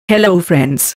Hello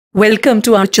friends, welcome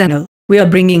to our channel. We are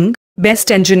bringing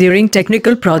best engineering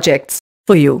technical projects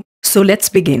for you. So let's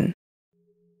begin.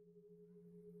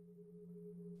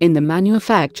 In the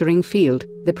manufacturing field,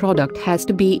 the product has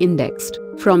to be indexed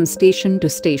from station to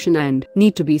station and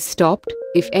need to be stopped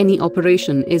if any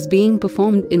operation is being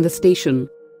performed in the station.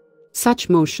 Such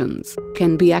motions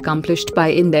can be accomplished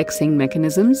by indexing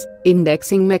mechanisms.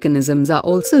 Indexing mechanisms are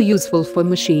also useful for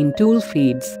machine tool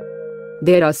feeds.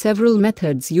 There are several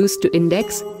methods used to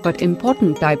index, but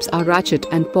important types are ratchet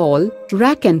and pawl,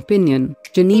 rack and pinion,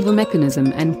 Geneva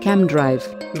mechanism and cam drive,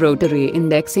 rotary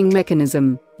indexing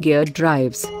mechanism, geared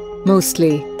drives.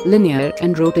 Mostly, linear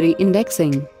and rotary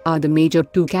indexing are the major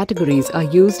two categories are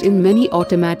used in many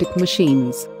automatic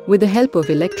machines with the help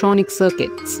of electronic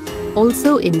circuits.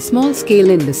 Also in small-scale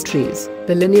industries,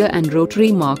 the linear and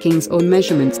rotary markings or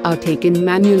measurements are taken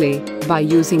manually by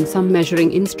using some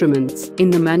measuring instruments.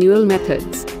 In the manual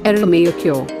methods, error may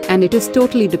occur, and it is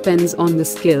totally depends on the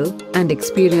skill and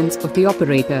experience of the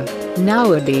operator.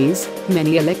 Nowadays,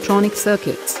 many electronic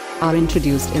circuits are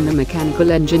introduced in the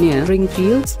mechanical engineering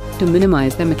fields to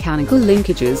minimize the mechanical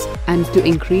linkages and to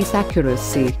increase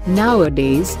accuracy.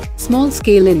 Nowadays,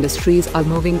 small-scale industries are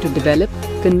moving to develop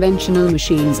conventional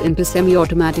machines into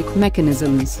semi-automatic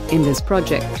mechanisms. In this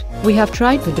project, we have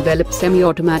tried to develop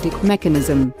semi-automatic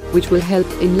mechanism, which will help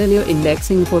in linear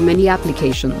indexing for many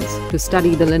applications. To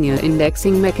study the linear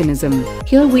indexing mechanism,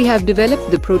 here we have developed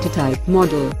the prototype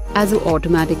model as an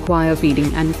automatic wire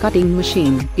feeding and cutting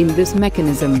machine. In this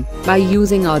mechanism, by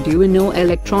using Arduino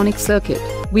electronic circuit,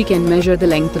 we can measure the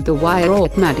length of the wire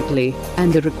automatically,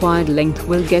 and the required length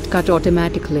will get cut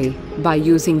automatically by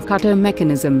using cutter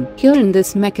mechanism. Here in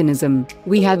this mechanism,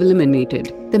 we have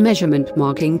eliminated the measurement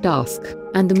marking task,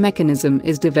 and the mechanism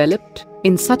is developed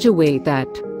in such a way that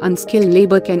unskilled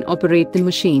labor can operate the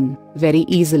machine very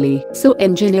easily. So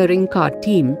engineering KART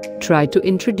team tried to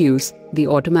introduce the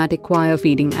automatic wire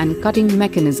feeding and cutting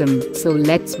mechanism. So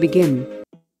let's begin.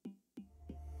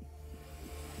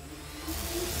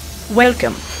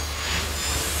 Welcome.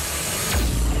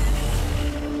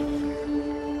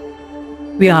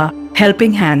 We are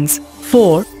helping hands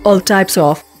for all types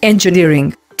of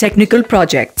engineering technical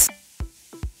projects.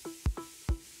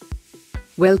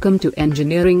 Welcome to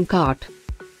Engineering KART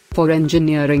for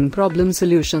engineering problem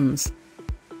solutions.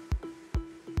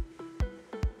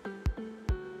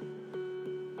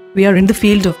 We are in the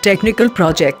field of technical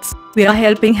projects. We are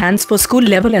helping hands for school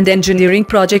level and engineering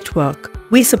project work.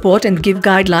 We support and give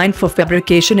guideline for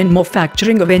fabrication and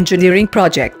manufacturing of engineering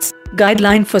projects,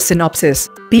 guideline for synopsis,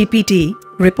 PPT,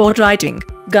 report writing,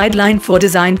 guideline for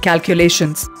design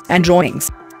calculations, and drawings.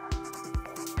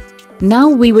 Now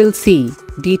we will see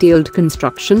detailed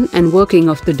construction and working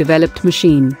of the developed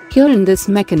machine. Here in this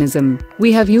mechanism,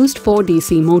 we have used 4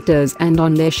 DC motors, and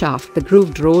on their shaft the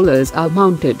grooved rollers are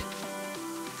mounted.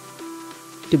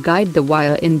 To guide the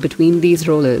wire in between these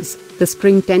rollers, the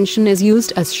spring tension is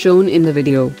used as shown in the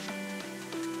video.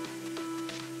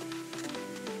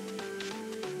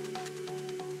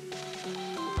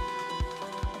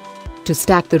 To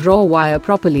stack the raw wire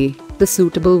properly, the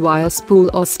suitable wire spool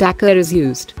or stacker is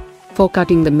used. For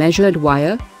cutting the measured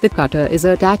wire, the cutter is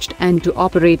attached, and to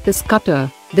operate this cutter,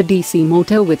 the DC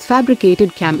motor with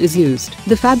fabricated cam is used.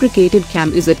 The fabricated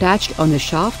cam is attached on the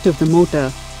shaft of the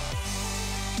motor.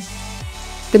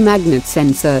 The magnet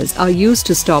sensors are used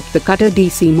to stop the cutter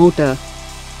DC motor.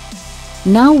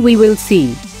 Now we will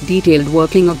see detailed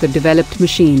working of the developed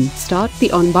machine. Start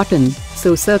the on button,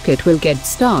 so circuit will get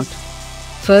start.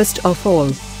 First of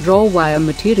all, raw wire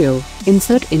material,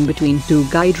 insert in between 2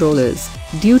 guide rollers.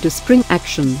 Due to spring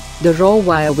action, the raw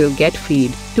wire will get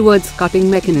feed towards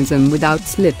cutting mechanism without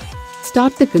slip.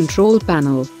 Start the control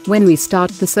panel. When we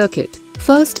start the circuit,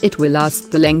 first it will ask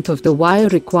the length of the wire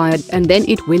required, and then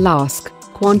it will ask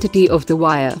quantity of the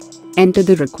wire. Enter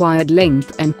the required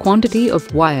length and quantity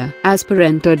of wire. As per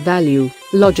entered value,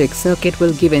 logic circuit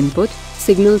will give input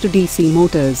signal to DC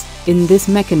motors. In this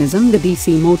mechanism, the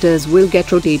DC motors will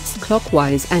get rotates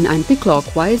clockwise and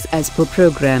anti-clockwise as per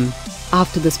program.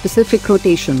 After the specific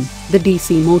rotation, the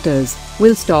DC motors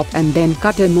will stop, and then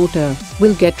cutter motor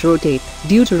will get rotate.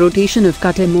 Due to rotation of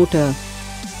cutter motor,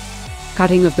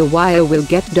 cutting of the wire will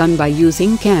get done by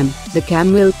using cam. The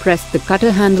cam will press the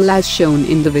cutter handle as shown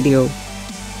in the video.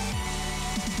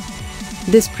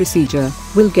 This procedure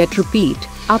will get repeat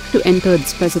up to entered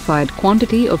specified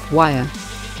quantity of wire.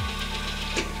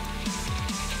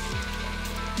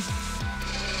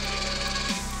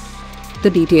 The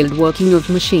detailed working of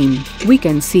machine we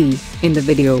can see in the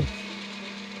video.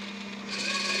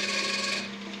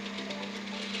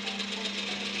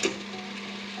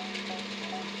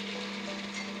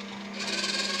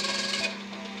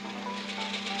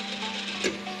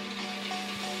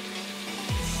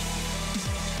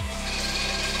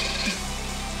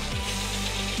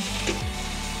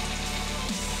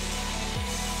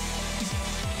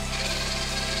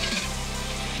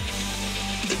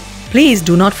 Please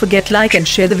do not forget like and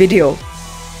share the video.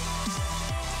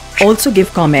 Also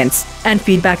give comments and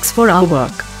feedbacks for our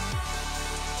work.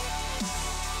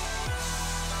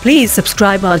 Please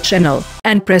subscribe our channel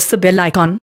and press the bell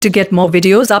icon to get more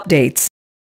videos updates.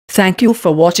 Thank you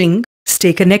for watching.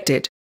 Stay connected.